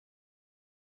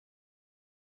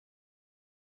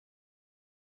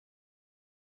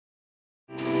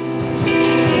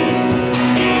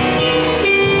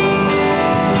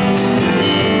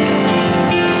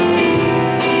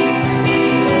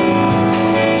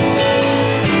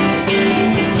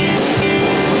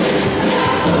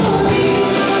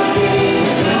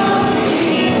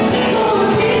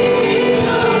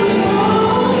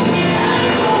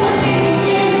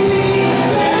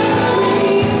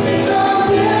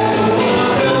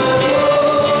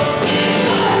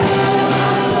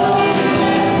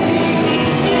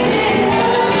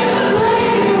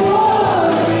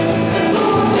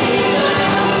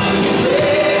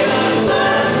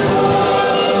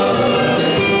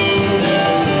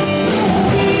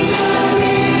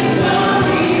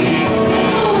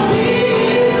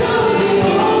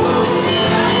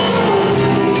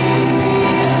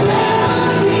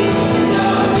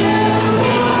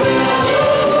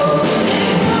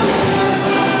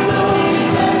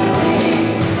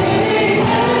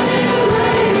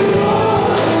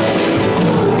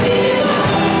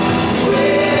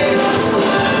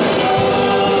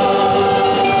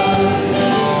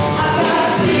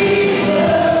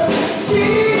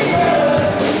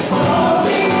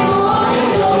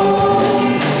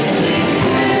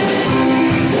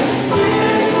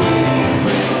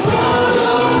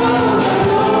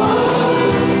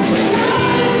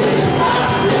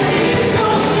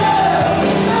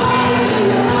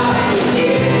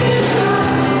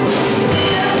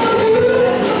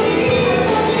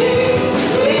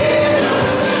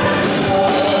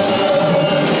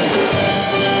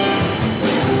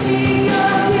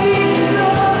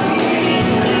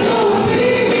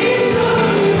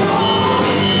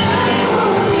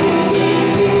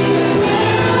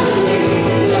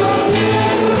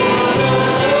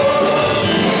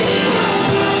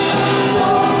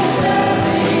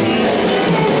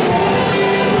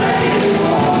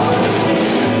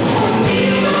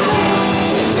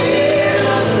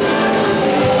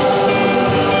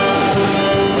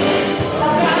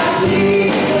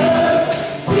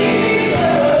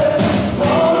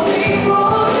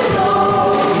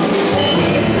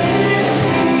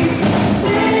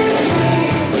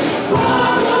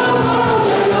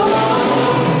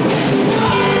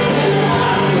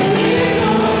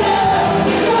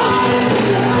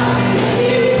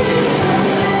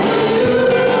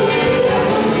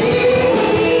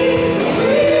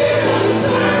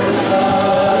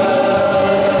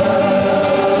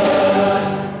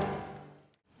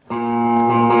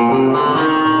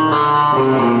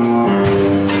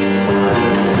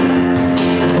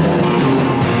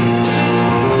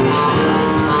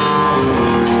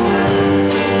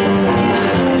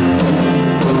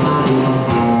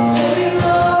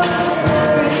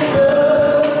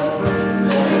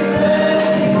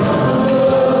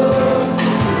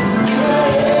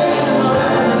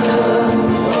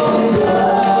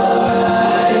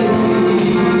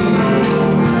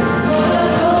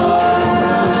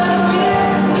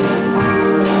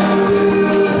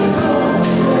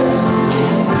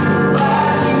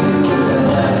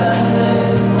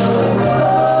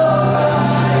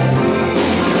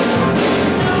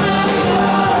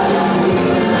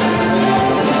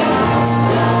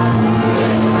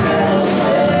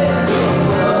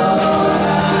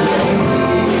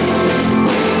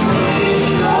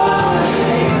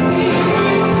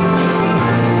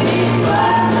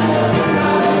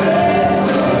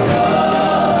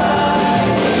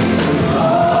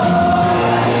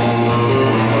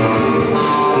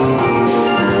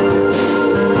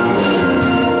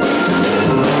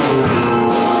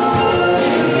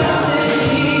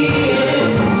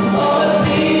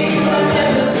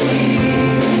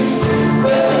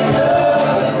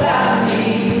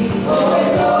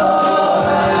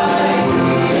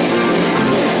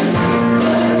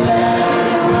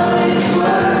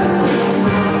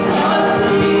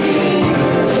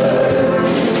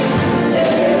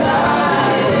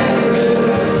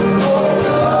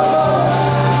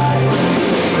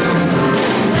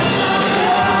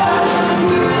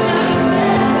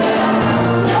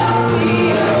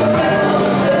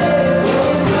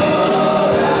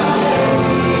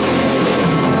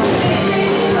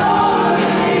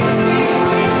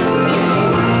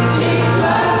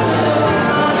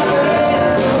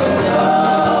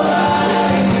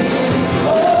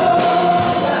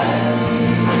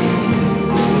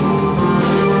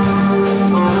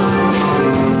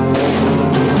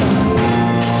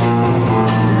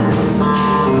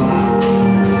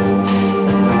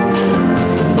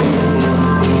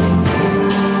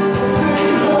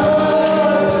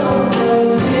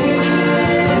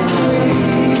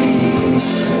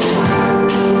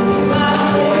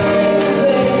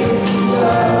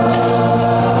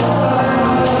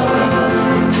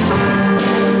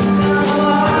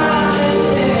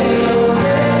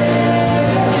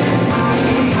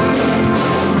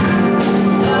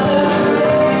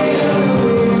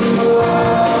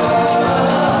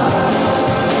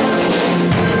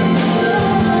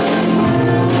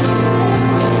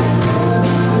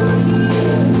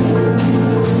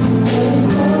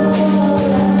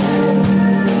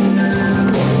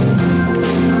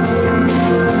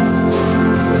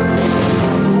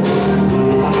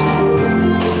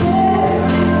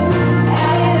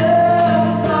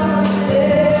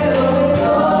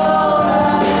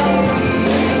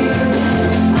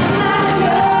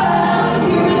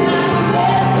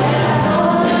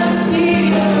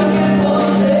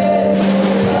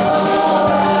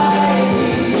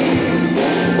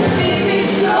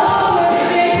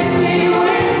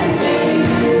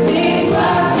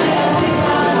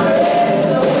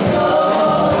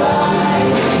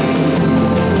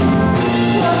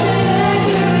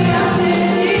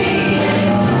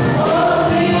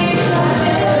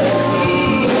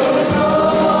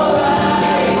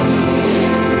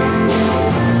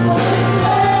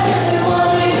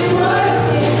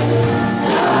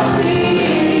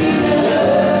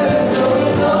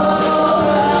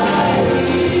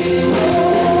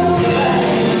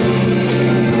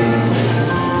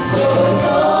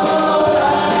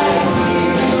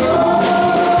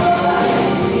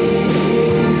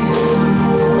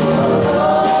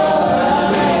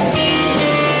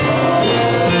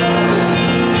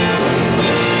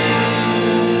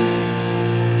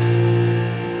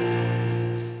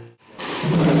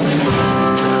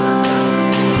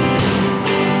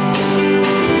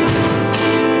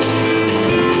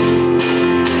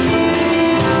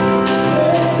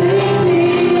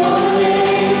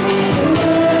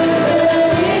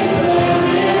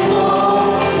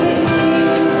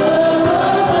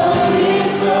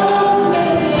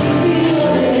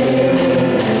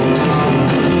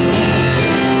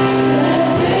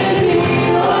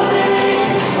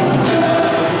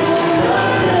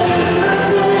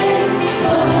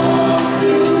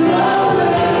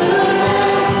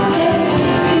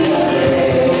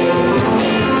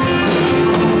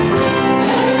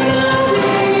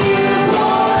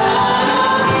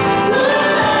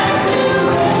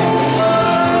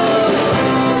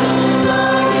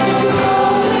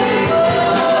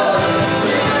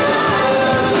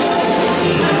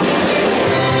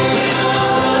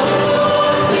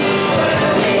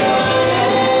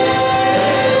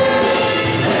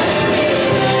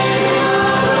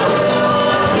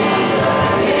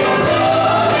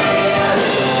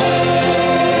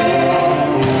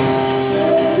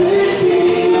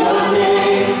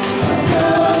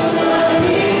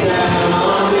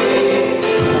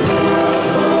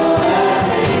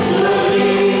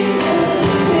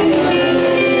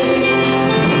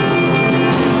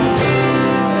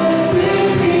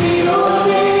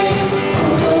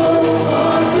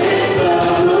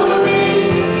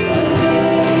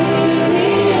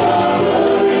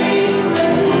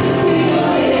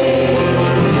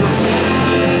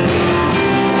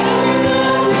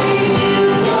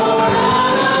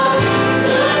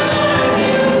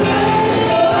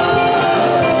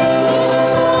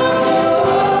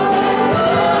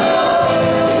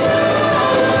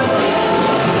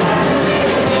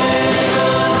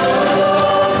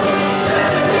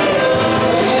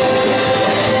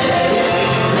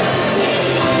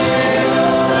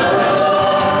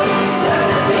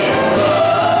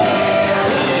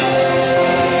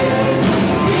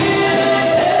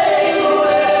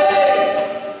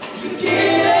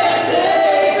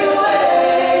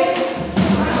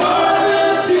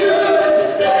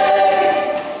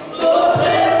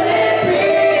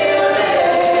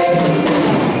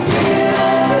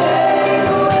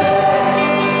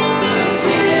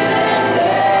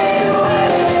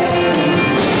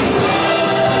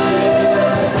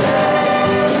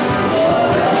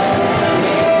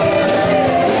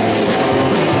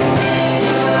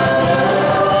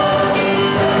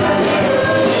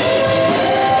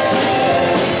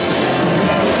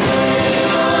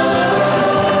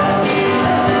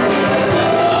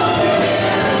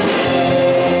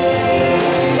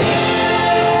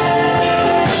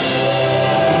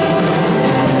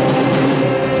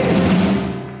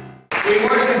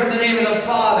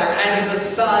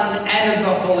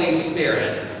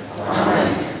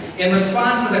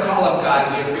response to the call of God,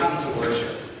 we have come to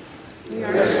worship. We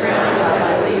are surrounded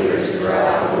by believers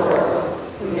throughout the world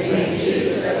who name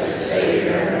Jesus as their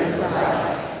Savior and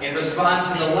Messiah. In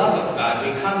response to the love of God,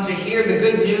 we come to hear the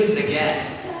good news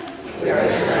again. We are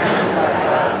surrounded by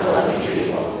God's loving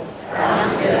people,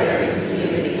 bound together in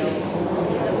community whom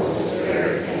only the Holy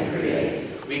Spirit can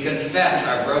create. We confess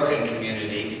our broken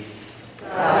community.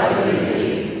 God, in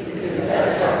unity, we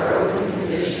confess our broken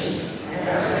condition and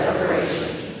our separation.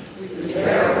 We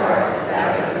tear apart the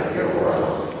fabric of your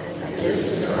world and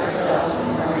distance ourselves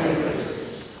from our neighbors.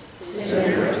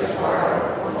 Sinners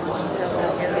apart, once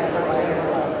held together by your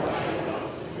love.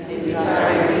 We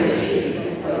desire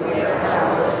unity, but we are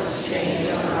powerless to change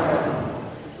on our own.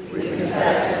 We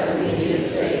confess that we need a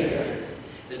Savior.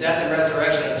 The death and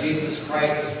resurrection of Jesus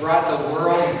Christ has brought the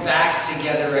world back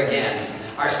together again.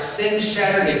 Our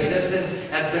sin-shattered existence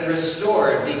has been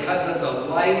restored because of the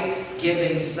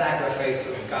life-giving sacrifice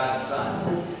of God's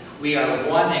Son. We are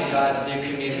one in God's new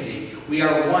community. We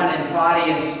are one in body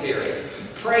and spirit.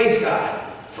 Praise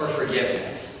God for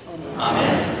forgiveness.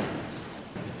 Amen.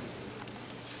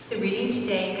 The reading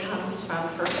today comes from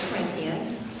 1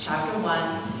 Corinthians chapter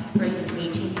 1, verses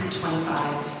 18 through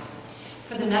 25.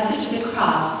 For the message of the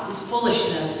cross is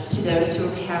foolishness to those who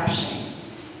are perishing.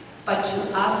 But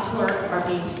to us who are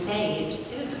being saved,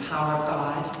 it is the power of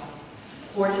God.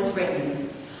 For it is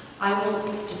written, I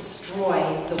will destroy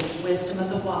the wisdom of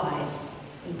the wise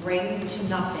and bring to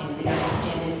nothing the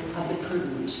understanding of the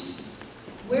prudent.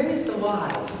 Where is the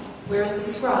wise? Where is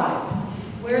the scribe?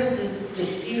 Where is the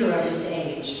disputer of this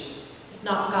age? Is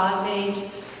not God made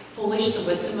foolish the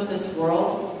wisdom of this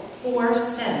world? For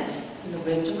since, in the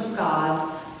wisdom of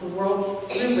God, the world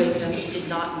through wisdom did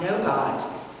not know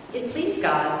God, it pleased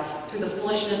God through the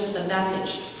foolishness of the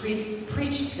message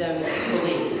preached to those who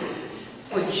believe.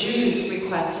 For Jews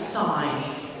request a sign,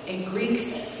 and Greeks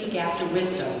seek after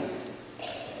wisdom.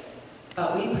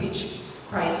 But we preach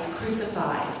Christ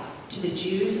crucified, to the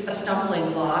Jews a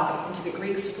stumbling block, and to the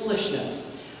Greeks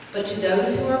foolishness. But to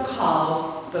those who are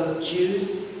called, both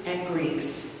Jews and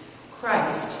Greeks,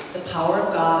 Christ, the power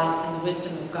of God and the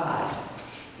wisdom of God.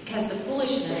 Because the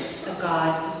foolishness of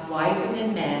God is wiser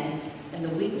than men, and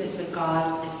the weakness of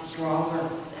God is stronger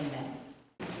than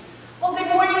men. Well, good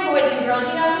morning, boys and girls.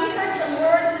 You know, we heard some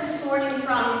words this morning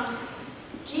from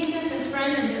Jesus'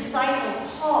 friend and disciple,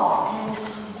 Paul, and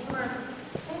they were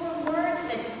words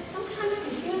that sometimes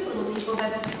confuse little people,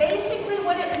 but basically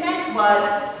what it meant was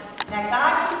that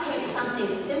God can take something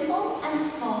simple and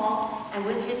small, and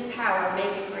with his power, make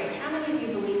it great. How many of you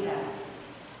believe that?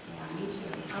 Yeah, me too.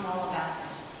 I'm all about that.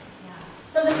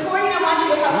 So this morning I want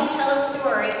you to help me tell a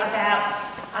story about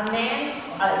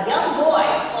a young boy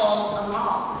called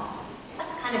Immanuel.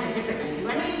 That's kind of a different name. Do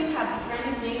any of you have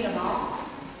friends named Immanuel?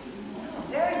 No,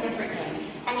 very different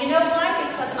name. And you know why?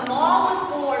 Because Immanuel was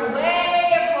born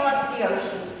way across the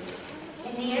ocean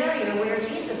in the area where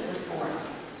Jesus was born.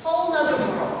 Whole other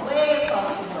world, way across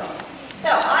the world. So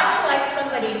I would like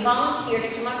somebody to volunteer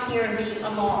to come up here and be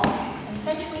Immanuel. And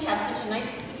since we have such a nice...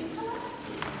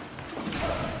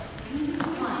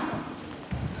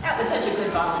 That was such a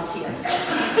good volunteer.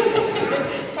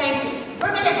 Thank you.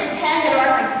 We're going to pretend that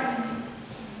our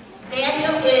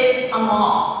Daniel is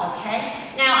Immanuel, okay?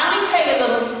 Now, let me tell you a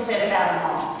little bit about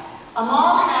Immanuel.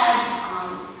 Immanuel had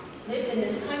lived in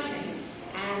this country,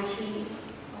 and he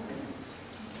was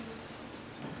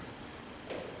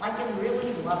like a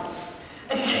really lovely.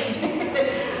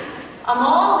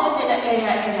 Immanuel lived in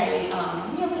a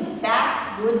really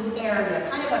backwoods area,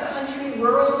 kind of a country,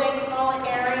 rural, they call it,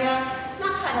 area.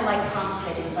 Not kind of like Palm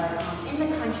City, but in the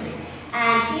country.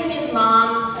 And he and his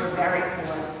mom are very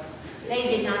poor. They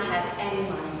did not have any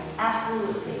money,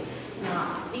 absolutely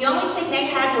not. The only thing they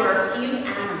had were a few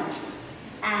animals.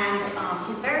 And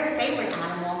his very favorite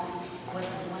animal was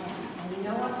his lamb. And you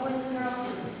know what, boys and girls?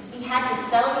 He had to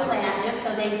sell the lamb just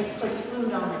so they could put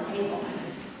food on the table.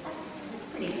 That's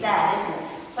pretty sad, isn't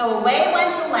it? So away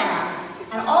went the lamb.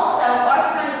 And also,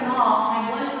 our friend Immanuel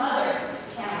had one other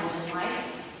challenge in life.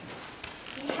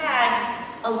 He had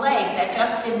a leg that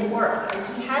just didn't work, and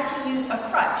he had to use a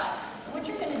crutch. So what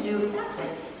you're going to do, that's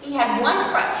it. He had one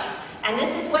crutch, and this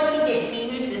is what he did. He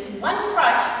used this one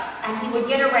crutch, and he would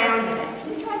get around in it.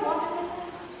 Can you try walking with that?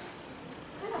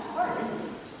 It's kind of hard, isn't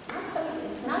it?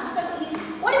 It's not so easy.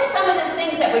 What are some of the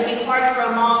things that would be hard for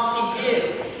Immanuel to do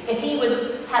if he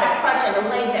had a crutch and a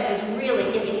leg that was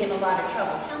really giving him a lot of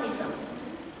trouble? Tell me something.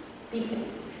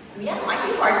 Yeah, it might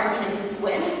be hard for him to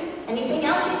swim. Anything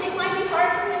else you think might be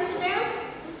hard for him to do?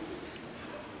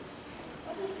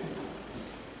 What do you think?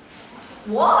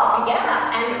 Walk,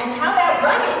 yeah. And how about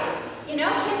running? You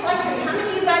know, kids like to, how many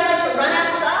of you guys like to run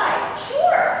outside?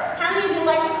 Sure. How How many of you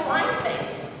like to climb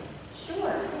things?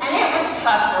 Sure. And it was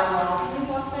tough for them all. Can you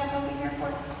walk back over here for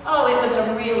it? Oh, it was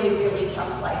a really, really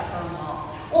tough life for them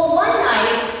all. Well, one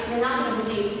night, you're not going to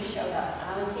believe who showed up.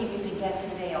 I want to see if you can guess who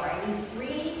they are. I need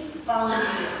 3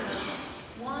 volunteers.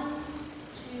 1,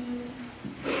 2,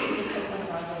 3. You can take one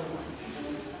of our little ones.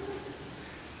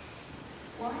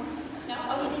 1? No?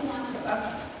 Oh, you didn't want to.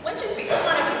 Okay. 1, 2, 3. Come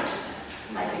on up here.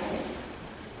 My big kids.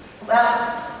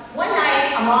 Well, one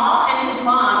night, Amal and his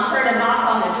mom heard a knock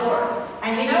on the door.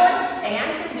 And you know what? They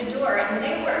answered the door, and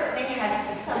they had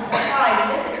some surprise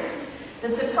visitors.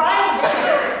 The surprise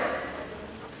visitors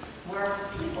were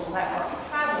people that were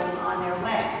traveling on their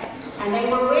way. And they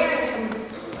were wearing some,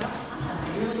 well, I'm having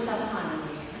a really tough time with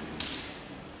these things.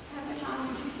 Pastor John,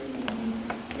 would you please?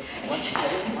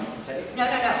 No.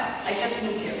 I just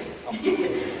need you.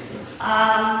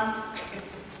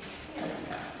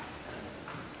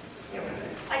 Here we go.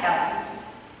 I got it.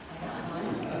 One.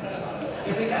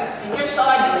 Here we go. I just saw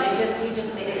you, and you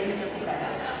just made it instantly better.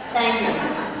 Thank you.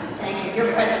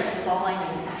 Your presence is all I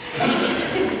need.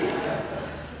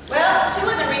 Well, 2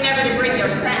 of them remembered to bring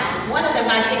their crowns. One of them,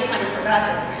 I think, kind of forgot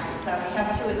their crowns, so we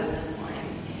have 2 of them this morning.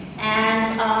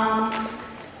 And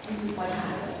this is what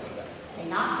happened. They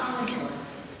knocked on the door.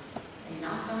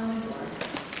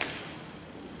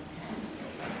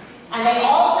 And they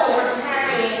also were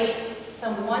carrying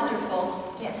some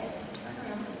wonderful gifts. Turn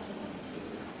around so the kids can see.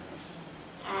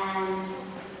 And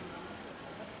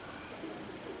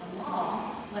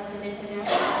Amal let them into their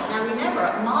house. Now remember,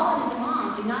 Amal and his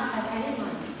mom do not have any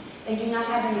money. They do not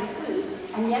have any food,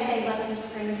 and yet they let these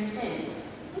strangers in.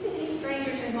 Who do these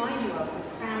strangers remind you of with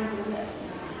crowns and gifts?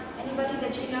 Anybody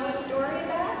that you know a story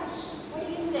about? What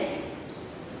do you think?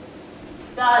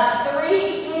 The 3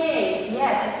 kings.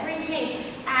 Yes, the 3 kings.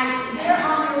 And they're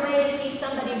on their way to see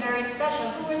somebody very special.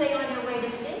 Who are they on their way to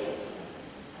see?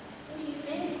 Who do you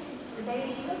think? The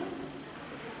baby who?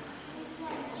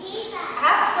 Jesus.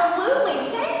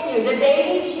 Absolutely. Thank you. The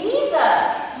baby Jesus.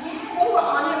 Yeah, they were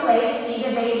on their way to see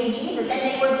the baby Jesus. And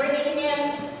they were bringing him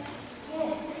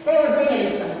gifts. They were bringing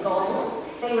him some gold.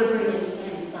 They were bringing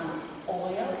him some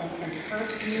oil and some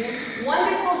perfume.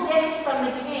 Wonderful gifts from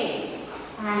the kings.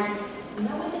 And you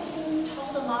know what the kings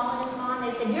told Amal and his mom?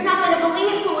 They said, you're not going to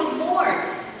believe who was born.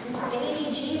 This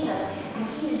baby Jesus. And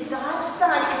he is God's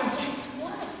son. And guess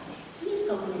what? He's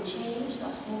going to change the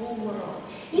whole world.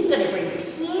 He's going to bring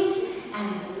peace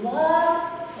and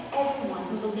love to everyone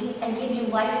who believes and give you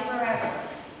life forever.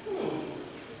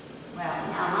 Well,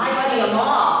 now my buddy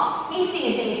Amal, he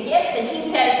sees these gifts and he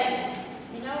says,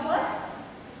 you know what?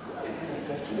 I'm going to bring a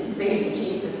gift to this baby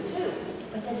Jesus too.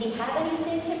 But does he have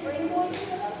anything to bring, boys and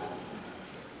girls?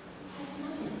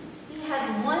 He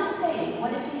has one thing.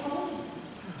 What is he holding?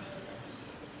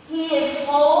 He is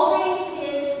holding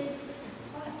his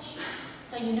crutch.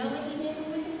 So you know what he did,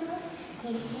 boys and girls?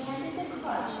 He handed the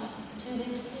crutch to the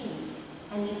kings.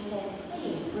 And he said,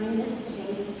 please bring this to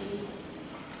baby Jesus.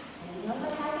 And you know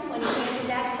what happened when he handed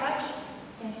that crutch?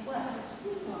 Guess what? He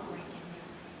walked right down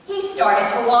there. He started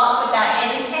to walk without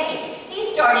any pain. He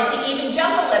started to even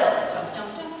jump a little. Jump, jump,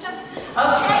 jump, jump.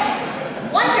 Okay.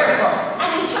 Wonderful.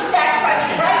 And he took that crutch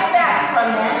right back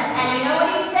from them, and you know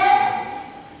what he said?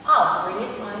 I'll bring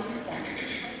it myself.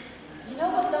 You know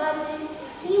what God did?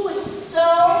 He was so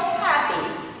happy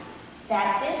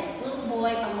that this little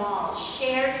boy, Amal,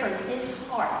 shared from his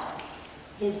heart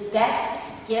his best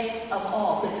gift of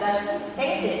all. Because let's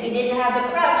face it, if he didn't have the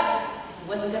crutch, he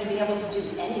wasn't going to be able to do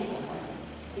anything, was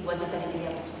he? He wasn't going to be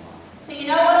able to walk. So you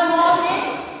know what Amal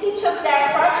did? He took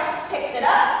that crutch, picked it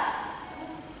up,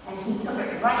 and he took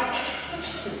it right to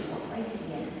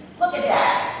the end. Look at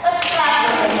that. Let's clap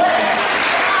for him. What a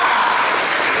job.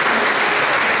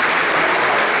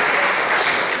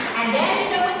 And then you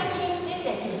know what the kings did?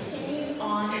 They continued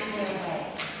on their way.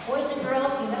 Boys and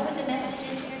girls, you know what the message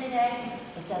is here today?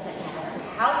 It doesn't matter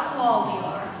how small we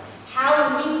are,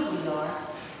 how weak we are.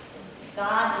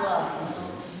 God loves the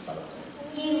little folks.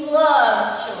 He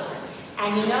loves children.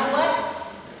 And you know what?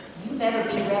 You better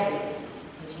be ready.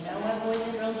 You know what, boys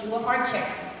and girls? Do a heart check.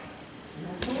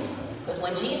 Because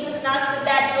when Jesus knocks at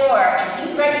that door and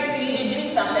he's ready for you to do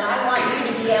something, I want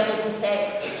you to be able to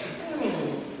say,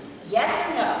 yes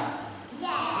or no?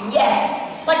 Yes.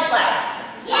 Yes. Much louder.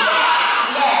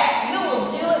 Yes. Yes. You will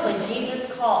do it when Jesus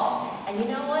calls. And you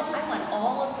know what? I want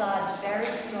all of God's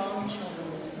very strong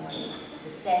children this morning to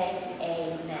say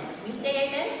amen. Can you say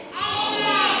amen?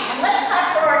 Amen. And let's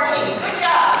clap for our kings. Good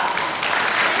job.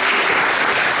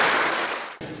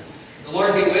 The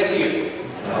Lord be with you.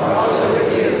 And also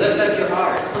with you. Lift up your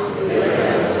hearts. Lift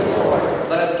them to the Lord.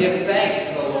 Let us give thanks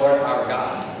to the Lord our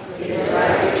God. It is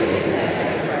right to give thanks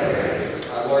and praise.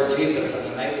 Our Lord Jesus, on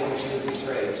the night in which he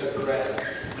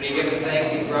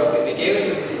broke it. He gave it to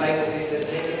his disciples. He said,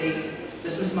 take and eat.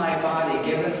 This is my body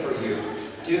given for you.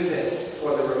 Do this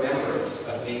for the remembrance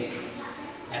of me.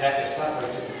 And after supper,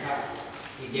 he took the cup.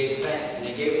 He gave thanks, and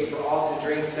he gave it for all to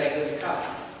drink, saying, this cup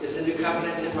is the new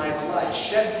covenant in my blood,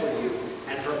 shed for you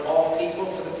and for all people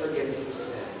for the forgiveness of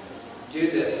sin. Do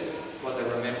this for the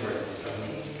remembrance of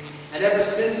me. And ever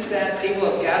since then, people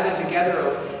have gathered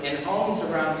together in homes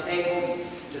around tables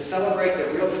to celebrate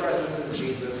the real presence of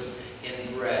Jesus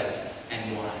in bread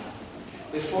and wine.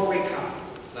 Before we come,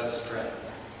 let's pray.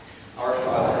 Our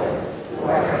Father, who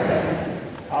art in heaven,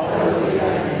 hallowed be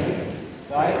thy name.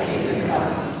 Thy kingdom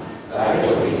come, thy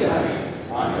will be done,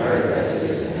 on earth as it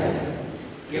is in heaven.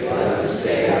 Give us this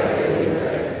day our daily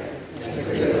bread, and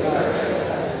forgive us our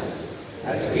trespasses,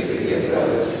 as we forgive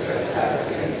those who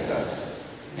trespass against us.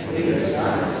 And lead us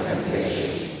not into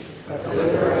temptation, but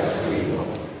deliver us from evil.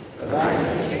 For thine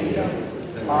is the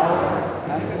kingdom, the power,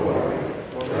 and the glory,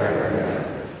 forever and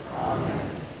ever. Amen.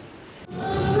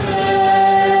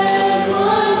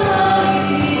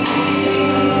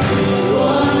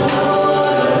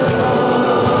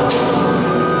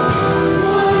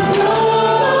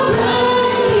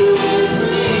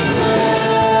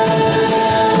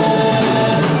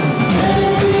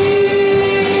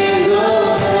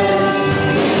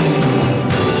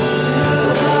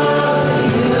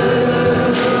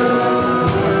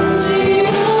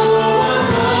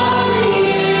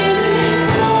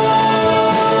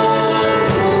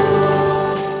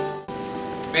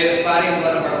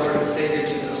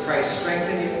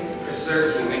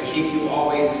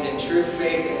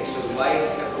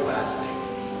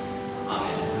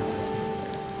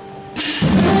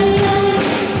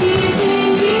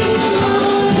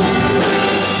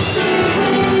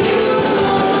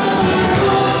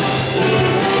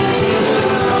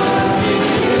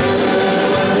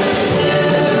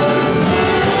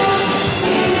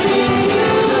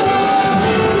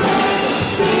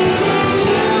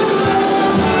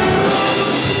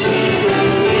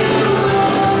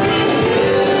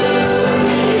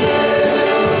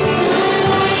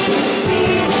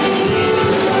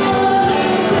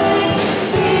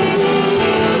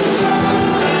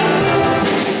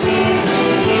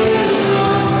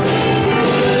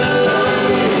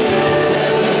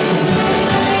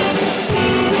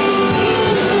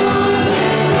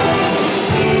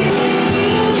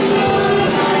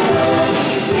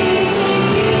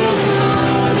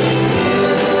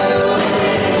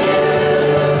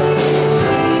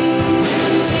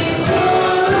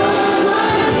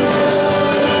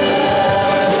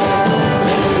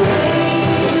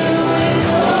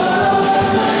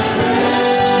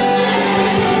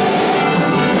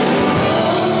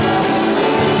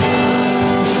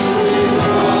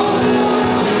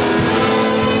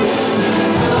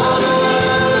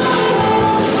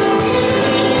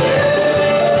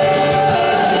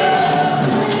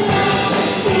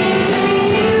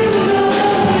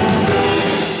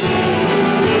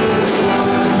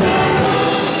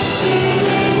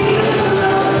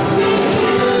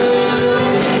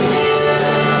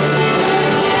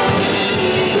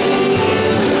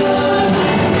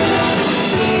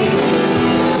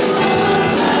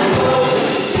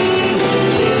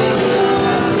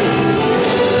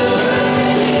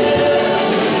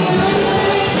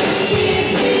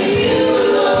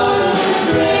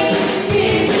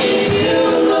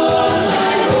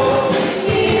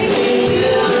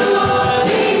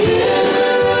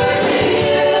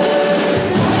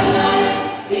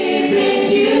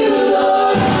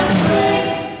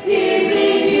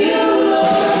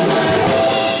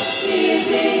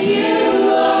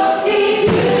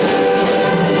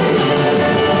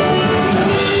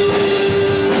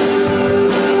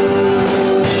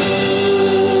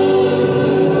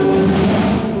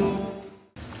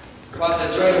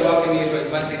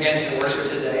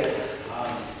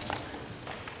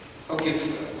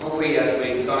 Hopefully, as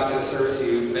we've gone through the service,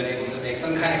 you've been able to make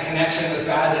some kind of connection with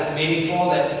God that's meaningful,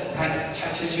 that kind of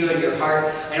touches you in your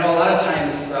heart. I know a lot of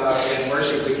times in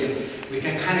worship we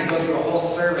can kind of go through a whole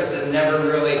service and never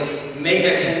really make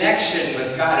a connection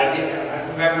with God. I mean,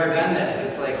 I've never done that.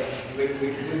 It's like we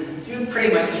do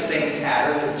pretty much the same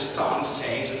pattern. The songs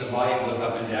change and the volume goes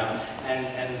up and down,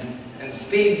 and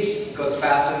speed goes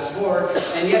faster and slower,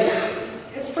 and yet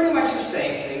it's pretty much the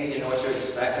same thing, and you know what you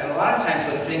expect. And a lot of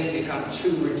times when things become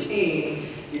too routine,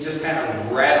 you just kind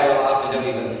of rattle it off and don't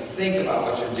even think about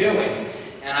what you're doing.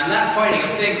 And I'm not pointing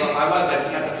a finger. If I was, I'd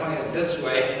have to point it this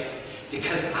way,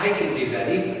 because I can do that.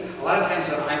 Even a lot of times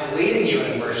when I'm leading you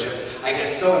in worship, I get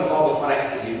so involved with what I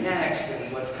have to do next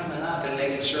and what's coming up and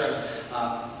making sure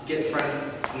I'm get in front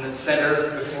in the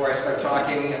center before I start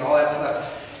talking and all that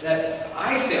stuff. that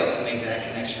I fail to make that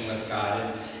connection with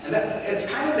God. And that it's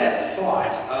kind of that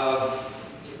thought of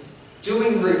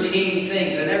doing routine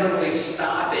things and never really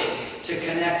stopping to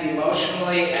connect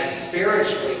emotionally and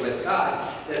spiritually with God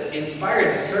that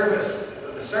inspired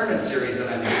the sermon series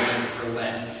that I'm doing for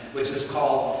Lent, which is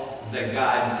called The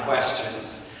God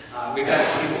Questions. We've got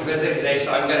some people visiting today,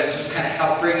 so I'm going to just kind of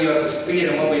help bring you up to speed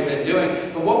on what we've been doing.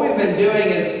 But what we've been doing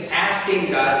is asking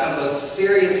God some of those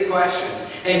serious questions.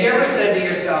 And have you ever said to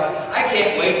yourself, I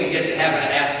can't wait to get to heaven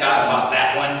and ask God about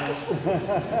that one?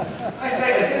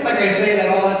 It seems like I say that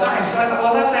all the time. So I thought,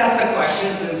 well, let's ask the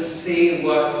questions and see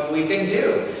what we can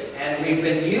do. And we've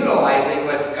been utilizing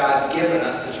what God's given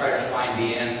us to try to find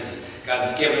the answers.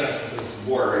 God's given us His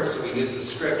Word, so we use the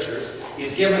Scriptures.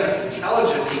 He's given us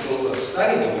intelligent people who have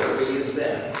studied the Word. We use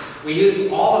them. We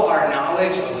use all of our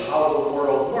knowledge of how the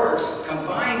world works,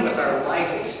 combined with our life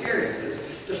experiences,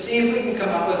 to see if we can come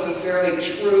up with some fairly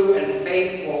true and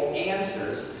faithful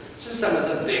answers to some of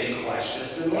the big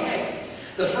questions in life.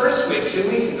 The first week,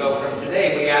 2 weeks ago from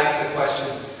today, we asked the question,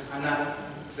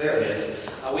 there it is.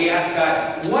 We asked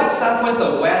God, what's up with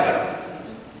the weather?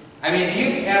 I mean, if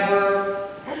you've ever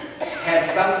had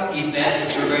some event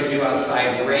that you're going to do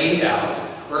outside rained out,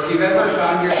 or if you've ever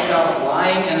found yourself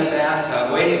lying in a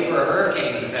bathtub waiting for a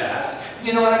hurricane to pass,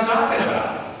 you know what I'm talking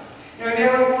about. You know, I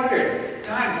never wondered,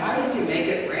 God, why did you make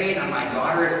it rain on my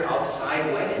daughter's outside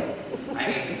wedding? I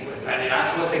mean, are they not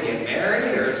supposed to get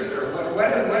married, or what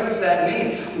does that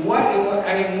mean?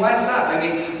 What's up? I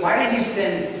mean, why did you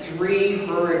send 3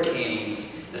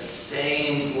 hurricanes the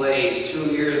same place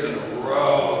 2 years in a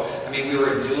row? I mean, we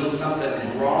were doing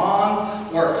something wrong?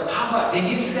 Or how about, did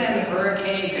you send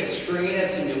Hurricane Katrina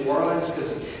to New Orleans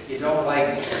because you don't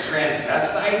like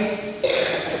transvestites?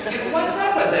 What's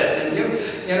up with this? And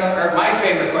or my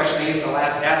favorite question I used to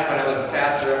ask when I was a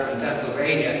pastor up in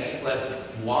Pennsylvania was,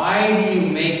 why do you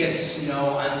make it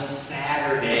snow on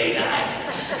Saturday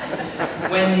night?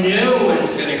 When no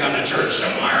one's going to come to church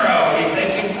tomorrow. You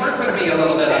think you'd work with me a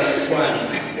little bit on this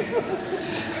one.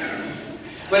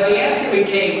 But the answer we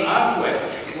came up with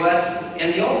was,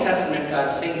 in the Old Testament, God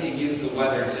seemed to use the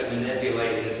weather to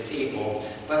manipulate His people.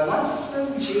 But once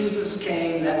Jesus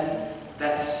came,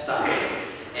 that stopped.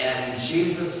 And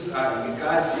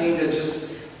God seemed to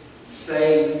just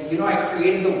say, I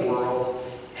created the world,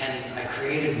 and I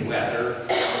created weather,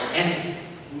 and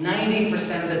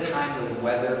 90% of the time the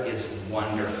weather is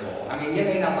wonderful. I mean, you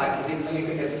may not like it, you may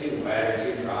think it's too wet or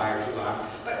too dry or too hot,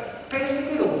 but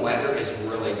basically the weather is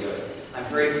really good. I'm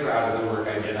very proud of the work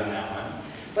I did on that one.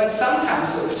 But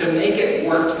sometimes, to make it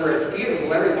work to where it's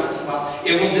beautiful, every once in a while,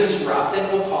 it will disrupt,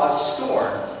 it will cause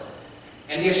storms.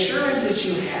 And the assurance that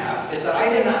you have is that I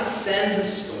did not send the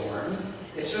storm.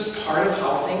 It's just part of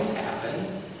how things happen,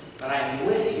 but I'm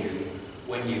with you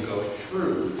when you go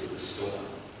through the storm.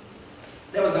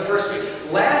 That was the first week.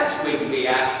 Last week we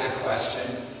asked the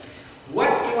question,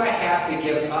 what do I have to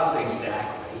give up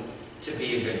exactly to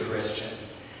be a good Christian?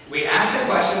 We asked the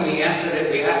question, we answered it.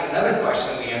 We asked another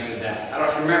question, we answered that. I don't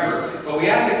know if you remember, but we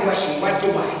asked the question, what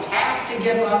do I have to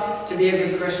give up to be a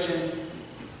good Christian?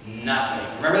 Nothing.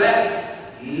 Remember that?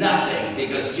 Nothing,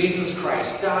 because Jesus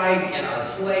Christ died in our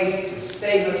place to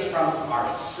save us from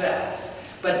ourselves.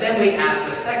 But then we asked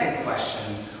the second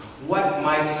question, what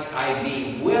might I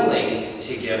be willing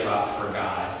to give up for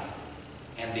God?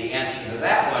 And the answer to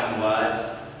that one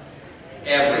was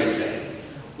everything.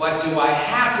 What do I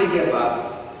have to give up?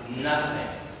 Nothing.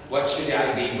 What should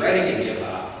I be ready to give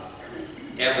up?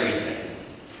 Everything.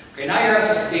 Okay, now you're up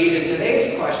to speed, and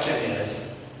today's question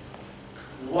is,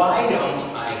 why don't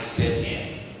I fit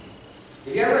in?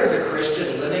 Have you ever, as a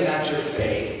Christian living out your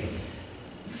faith,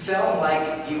 felt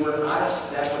like you were out of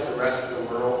step with the rest of the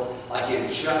world, like you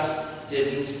just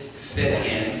didn't fit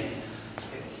in?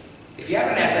 If you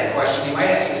haven't asked that question, you might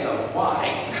ask yourself,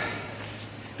 why?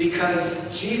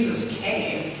 Because Jesus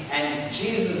came, and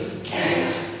Jesus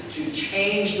came to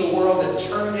change the world, to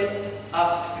turn it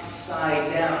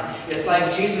upside down. It's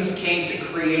like Jesus came to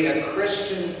create a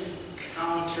Christian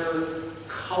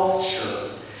counter-culture.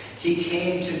 He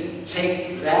came to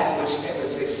take that which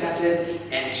was accepted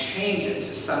and change it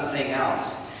to something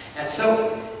else. And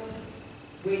so,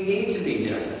 we need to be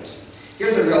different.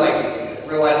 Here's a real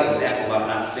life example about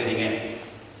not fitting in.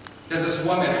 There's this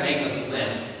woman, her name was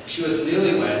Lynn. She was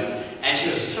newlywed, and she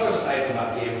was so excited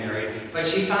about being married, but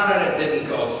she found out it didn't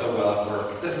go so well at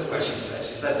work. This is what she said.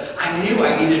 She said, I knew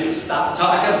I needed to stop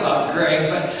talking about Greg,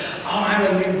 but I'm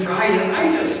a new bride, and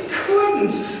I just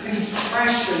couldn't. It was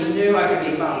fresh and new. I could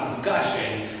be found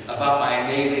gushing about my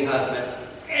amazing husband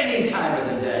any time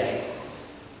of the day.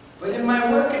 But in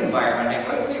my work environment, I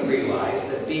quickly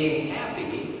realized that being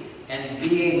happy and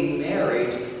being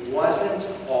married wasn't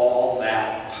all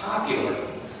that popular.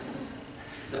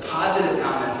 The positive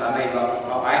comments I made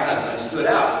about my husband stood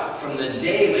out from the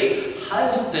daily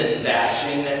husband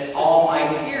bashing that all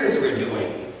my peers were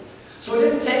doing. So it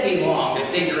didn't take me long to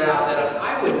figure out that if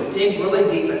I would dig really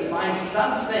deep and find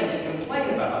something to complain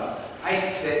about, I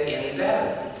fit in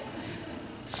better.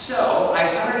 So I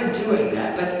started doing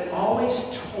that, but it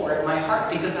always tore at my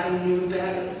heart because I knew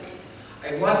better.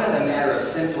 It wasn't a matter of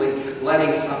simply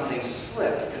letting something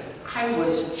slip, because I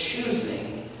was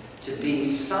choosing to be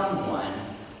someone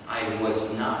I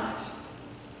was not.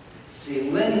 See,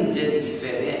 Lynn didn't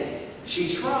fit in.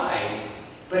 She tried,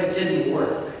 but it didn't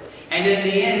work. And in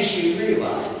the end, she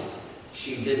realized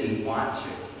she didn't want to.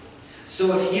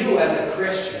 So if you, as a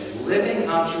Christian, living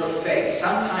out your faith,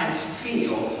 sometimes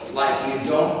feel like you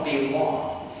don't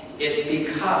belong, it's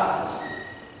because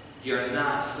you're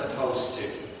not supposed to.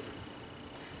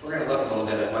 We're going to look a little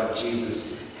bit at what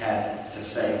Jesus had to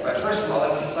say. But first of all,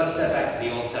 let's step back to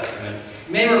the Old Testament.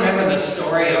 You may remember the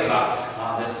story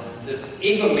about this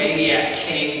egomaniac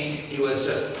king. He was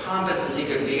just pompous as he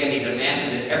could be, and he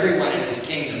demanded that everyone in his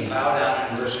kingdom bow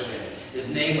down and worship him.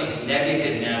 His name was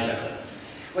Nebuchadnezzar.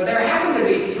 Well, there happened to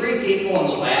be 3 people in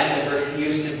the land that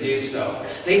refused to do so.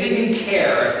 They didn't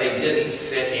care if they didn't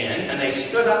fit in, and they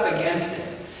stood up against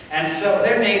him. And so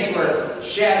their names were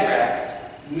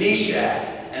Shadrach, Meshach,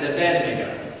 and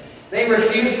Abednego. They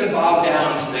refused to bow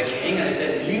down to the king, and they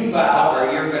said, "You bow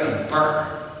or you're going to burn."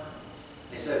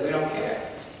 They said, "We don't care."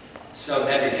 So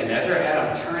Nebuchadnezzar had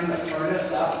them turn the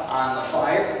furnace up on the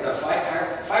fire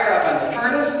up on the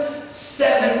furnace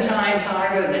 7 times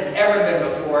higher than it had ever been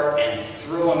before, and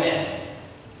threw them in.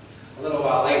 A little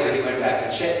while later, he went back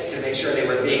to check to make sure they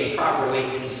were being properly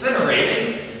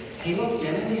incinerated. He looked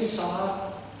in and he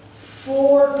saw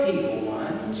 4 people.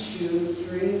 1, 2,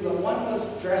 3, but one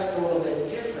was dressed a little bit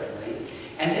differently.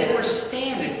 And they were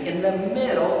standing in the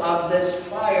middle of this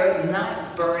fire,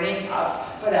 not burning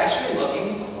up, but actually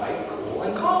looking quite cool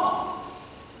and calm.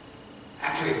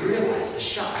 After he realized the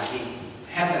shock, he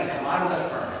had them come out of the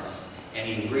furnace, and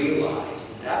he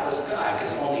realized that was God,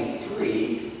 because only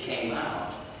 3 came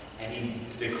out. And he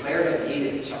declared an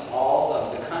edict to all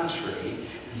of the country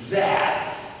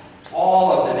that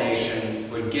all of the nation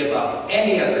would give up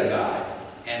any other god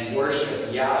and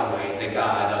worship Yahweh, the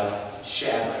God of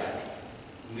Shadrach,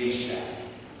 Meshach,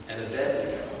 and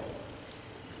Abednego.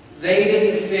 They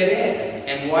didn't fit in.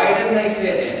 And why didn't they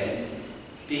fit in?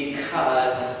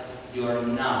 Because you're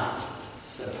not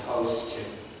supposed to.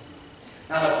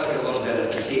 Now let's look at a little bit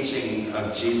at the teaching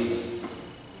of Jesus.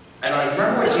 And I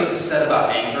remember what Jesus said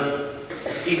about anger.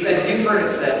 He said, you've heard it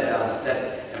said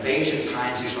that of ancient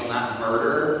times you shall not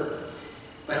murder.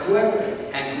 But whoever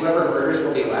murders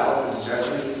will be liable to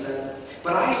judgment, he said.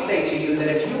 But I say to you that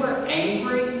if you are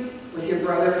angry with your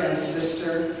brother and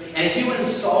sister, and if you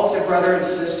insult a brother and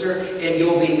sister, and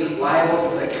you'll be liable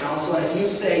to the council, and if you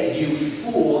say, you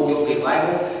fool, you'll be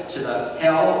liable to the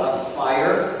hell of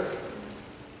fire.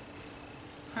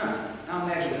 Now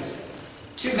imagine this.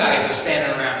 2 guys are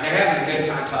standing around, they're having a good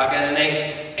time talking, and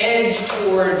they edge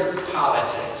towards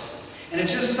politics. And it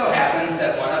just so happens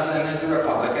that one of them is a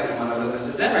Republican and one of them is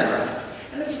a Democrat.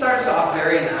 And it starts off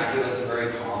very innocuous,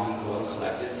 very calm and cool and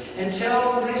collected,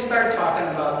 until they start talking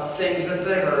about things that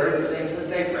they heard and things that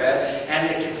they read, and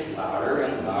it gets louder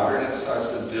and louder, and it starts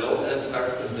to build, and it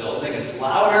starts to build, and it gets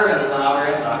louder and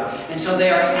louder and louder, until they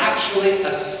are actually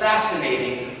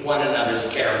assassinating one another's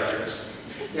characters.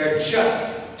 They're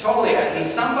just totally at it. And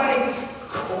somebody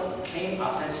came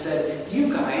up and said,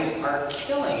 you guys are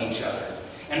killing each other.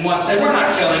 And one said, we're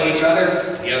not killing each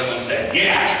other. The other one said,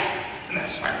 yeah,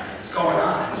 that's right, what's going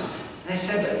on? And I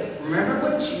said, but remember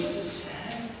what Jesus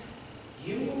said?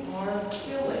 You are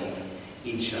killing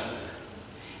each other.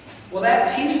 Well,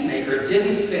 that peacemaker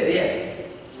didn't fit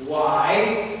in.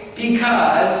 Why?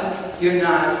 Because you're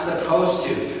not supposed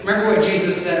to. Remember what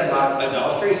Jesus said about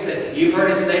adultery? He said, you've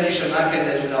heard it said you shall not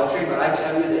commit adultery, but I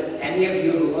tell you that any of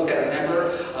you who look at a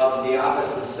member of the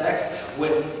opposite sex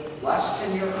with lust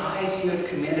in your eyes, you have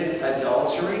committed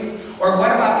adultery? Or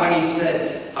what about when he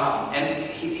said,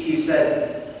 he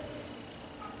said,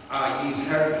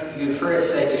 you've heard it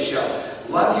said you shall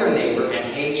love your neighbor and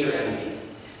hate your enemy.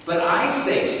 But I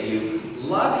say to you,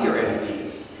 love your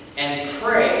enemies and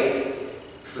pray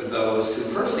for those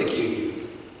who persecute you.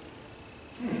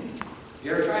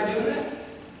 You ever tried doing that?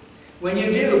 When you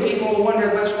do, people will wonder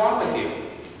what's wrong with you.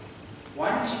 Why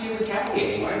aren't you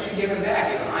retaliating? Why aren't you giving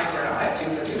back? You have an eye for an eye,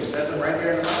 2 for 2. It says it right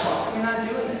there in the Bible. How come you're not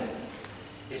doing that?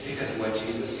 It's because of what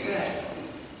Jesus said.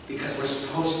 Because we're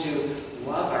supposed to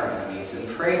love our enemies and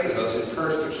pray for those who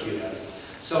persecute us.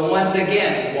 So once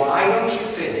again, why don't you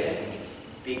fit in?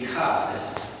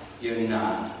 Because You're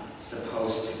not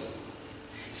supposed to.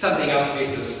 Something else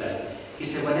Jesus said. He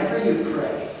said, whenever you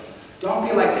pray, don't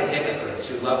be like the hypocrites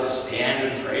who love to stand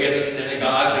and pray in the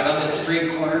synagogues and on the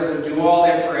street corners and do all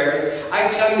their prayers. I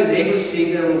tell you, they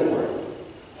receive their reward.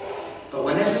 But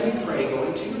whenever you pray, go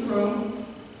into your room,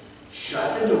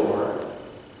 shut the door,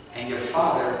 and your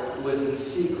Father who is in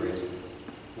secret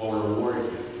will reward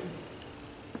you.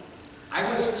 I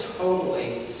was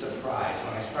totally surprised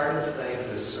when I started studying for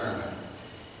this sermon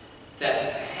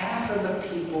that half of the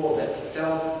people that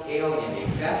felt alienated,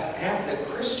 half the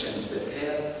Christians that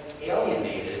felt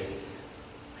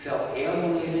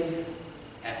alienated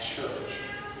at church.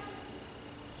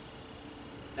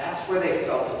 That's where they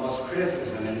felt the most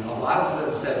criticism, and a lot of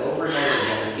them said over and over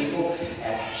again that people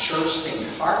at church seemed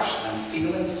harsh,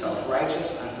 unfeeling,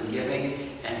 self-righteous, unforgiving,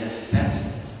 and defensive.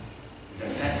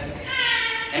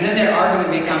 And then they are going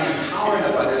to become intolerant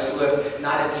of others who have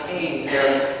not attained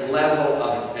their level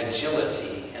of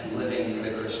agility in living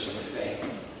the Christian faith.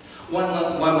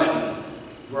 One woman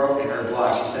wrote in her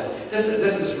blog, she said, this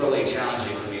is really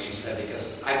challenging for me, she said,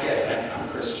 because I get it, I'm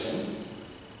a Christian.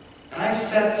 And I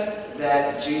accept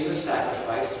that Jesus'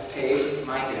 sacrifice paid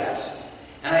my debt,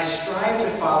 and I strive to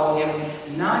follow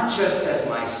him not just as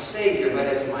my Savior, but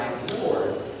as my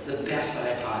Lord, the best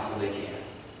that I possibly can.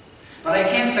 But I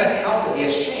can't but help but be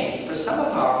ashamed, for some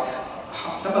of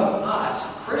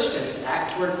us Christians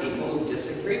act toward people who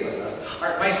disagree with us,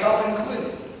 myself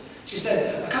included. She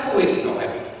said, a couple weeks ago,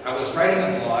 I was writing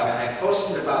a blog, and I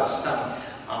posted about some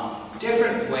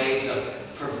different ways of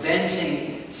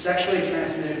preventing sexually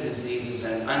transmitted diseases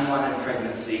and unwanted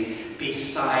pregnancy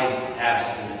besides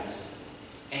abstinence.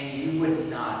 And you would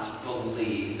not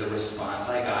believe the response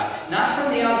I got, not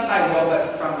from the outside world,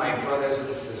 but from my brothers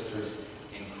and sisters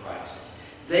in Christ.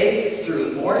 They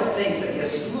threw more things at me, a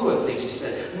slew of things. She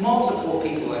said, multiple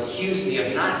people accused me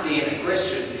of not being a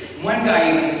Christian. One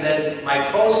guy even said my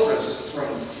post was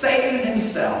from Satan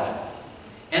himself.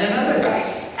 And another guy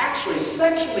actually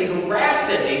sexually harassed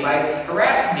me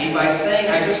by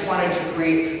saying I just wanted to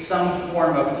create some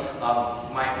form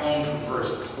of my own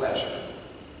perverse pleasure.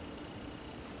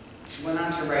 She went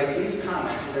on to write these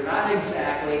comments that are not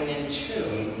exactly in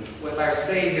tune with our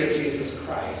Savior Jesus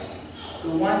Christ,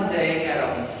 who one day had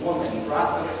a woman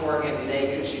brought before him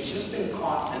naked. She'd just been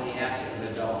caught in the act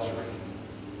of adultery.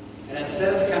 And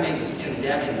instead of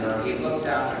condemning her, he looked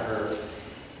down at her,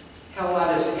 held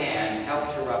out his hand,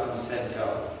 helped her up, and said,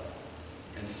 go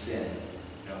and sin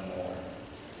no more.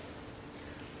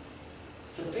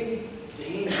 It's a big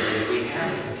danger that we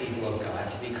have as the people of God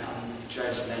to become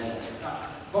judgmental.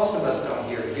 Most of us don't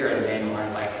hear in Immanuel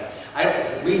aren't like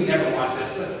that. We never want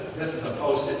this. This is a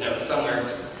post-it note somewhere.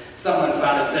 Someone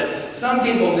found it said, some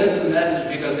people miss the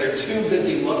message because they're too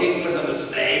busy looking for the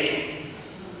mistake.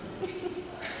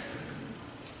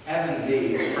 Heaven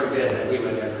forbid that we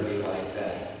would ever be like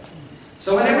that.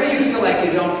 So whenever you feel like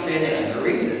you don't fit in, the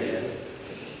reason is,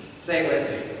 say it with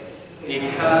me,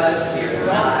 because you're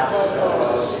not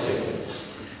supposed to.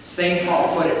 St.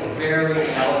 Paul put it very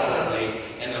eloquently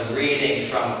in the reading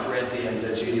from Corinthians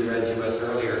that Judy read to us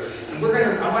earlier. And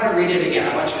I want to read it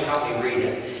again. I want you to help me read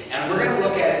it. And we're going to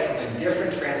look at it from a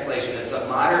different translation. It's a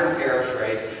modern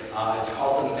paraphrase. It's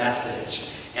called The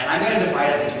Message. And I'm going to divide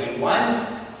it between ones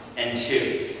and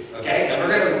twos. Okay? And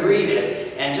we're going to read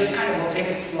it and just we'll take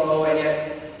it slow and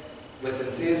yet with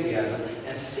enthusiasm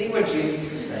and see what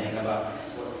Jesus is saying about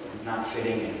not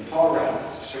fitting in. Paul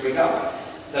writes, should we go?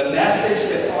 The message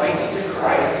that points to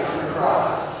Christ on the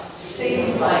cross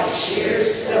seems like sheer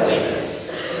silliness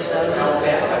to those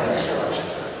bent on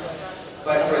destruction.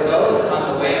 But for those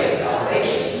on the way of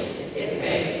salvation, it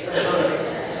makes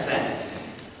perfect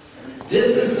sense.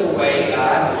 This is the way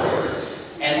God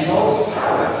works, and most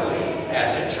powerfully,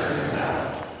 as it turns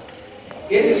out.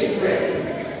 It is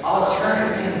written, I'll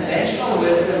turn conventional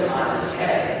wisdom on its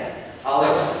head. I'll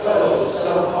expose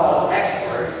so-called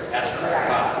experts as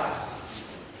crackpots.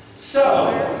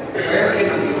 So, where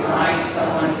can we find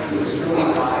someone who is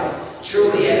truly wise,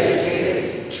 truly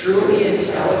educated, truly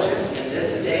intelligent in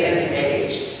this day and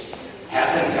age?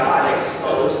 Hasn't God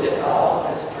exposed it all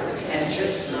as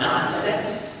pretentious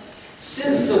nonsense?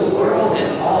 Since the world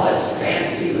in all its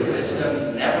fancy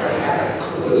wisdom never had a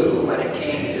clue when it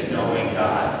came to knowing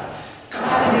God,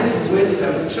 God in his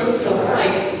wisdom took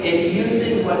delight in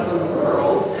using what the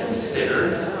world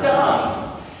considered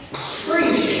dumb,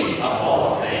 preaching of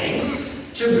all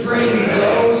things, to bring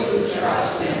those who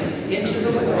trust him into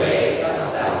the way of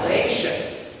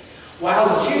salvation.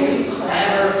 While Jews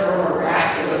clamor for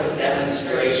miraculous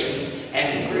demonstrations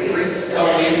and Greeks go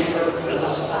in for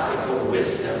philosophical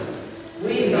wisdom,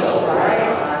 we go right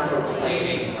on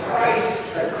proclaiming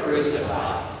Christ the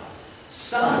crucified.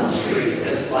 Some treat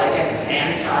this like an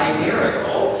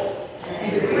anti-miracle,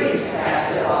 and the Greeks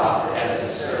pass it off as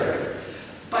absurd.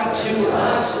 But to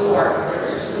us who are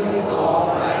personally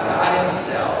called by God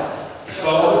himself,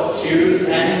 both Jews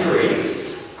and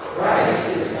Greeks,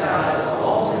 Christ is God's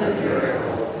ultimate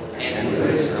miracle and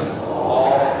wisdom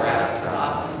all wrapped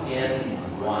up in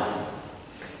one.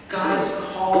 God's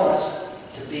called us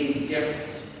to be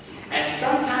different. And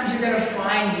sometimes you're going to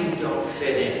find you don't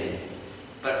fit in.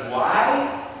 But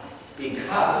why?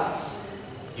 Because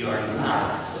you're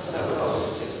not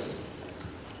supposed to.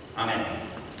 Amen.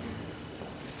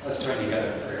 Let's turn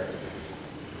together in prayer.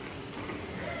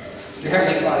 Dear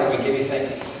Heavenly Father, we give you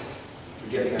thanks for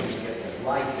giving us the gift of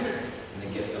life and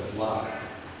the gift of love.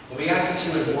 And we ask that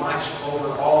you would watch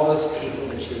over all those people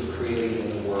that you've created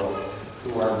in the world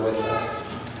who are with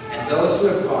us and those who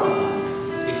have gone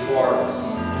before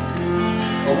us.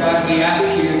 Oh God, we ask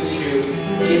you to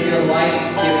give your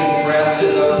life-giving breath to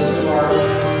those who are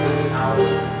without,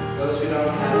 those who don't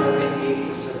have what they need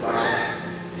to survive,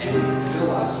 and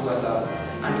fill us with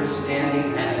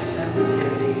understanding and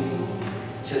sensitivities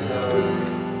to those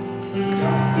who don't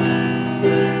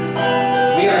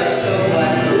have. We are so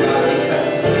blessed, oh God,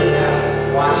 because you have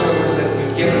watchovers that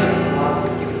you've given us love,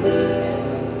 you've given us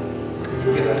family,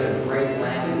 you've given us a great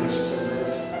land in which to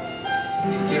live,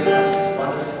 you've given us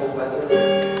wonderful weather,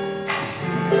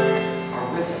 and are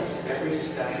with us every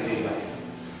step of the way.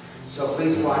 So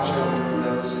please watch over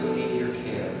those who need your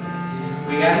care.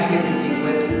 We ask you to be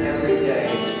with every day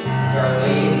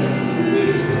Darlene and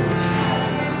Louise, with Pat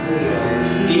and Cleo.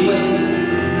 Be with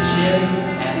Jim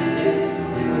and Nick.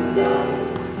 Be with Donnie.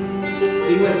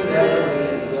 Be with Beverly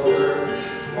and Wilbur.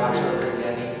 Watch over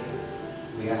Denny.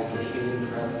 We ask for healing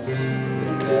presence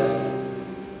with Bev.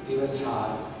 Be with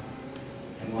Todd.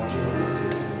 And watch over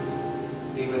Susan.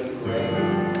 Be with Greg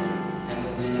and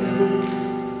with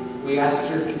Tim. We ask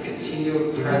your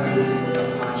continued presence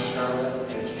upon Charlotte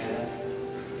and Kenneth.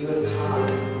 Be with Tom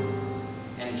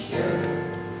and Carrie,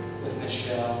 with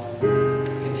Michelle.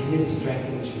 Continue to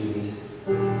strengthen Judy.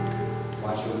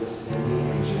 Watch over Cindy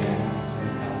and Janice and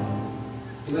Ellen.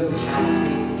 Be with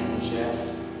Patsy and Jeff.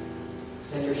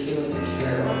 Send your healing to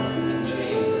Carol and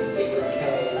James. Be with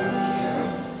Kay and Karen.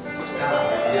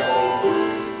 Scott and Billy.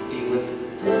 Be with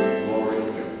Lori,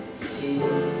 Steve,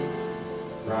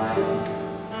 Ryan.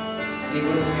 Be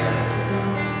with Eric,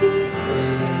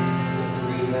 Kristen, with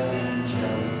Rita and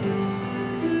Joe.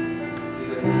 Be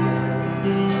with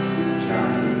Karen,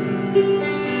 Johnny,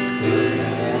 with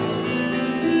Annette,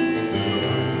 and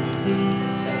Gail.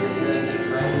 Send your healing to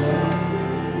Brenda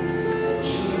and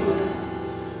Sheila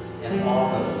and all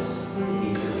those who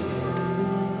need your care.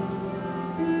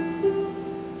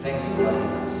 Thanks for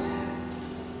loving us.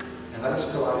 And let us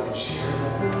go out and share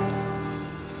that love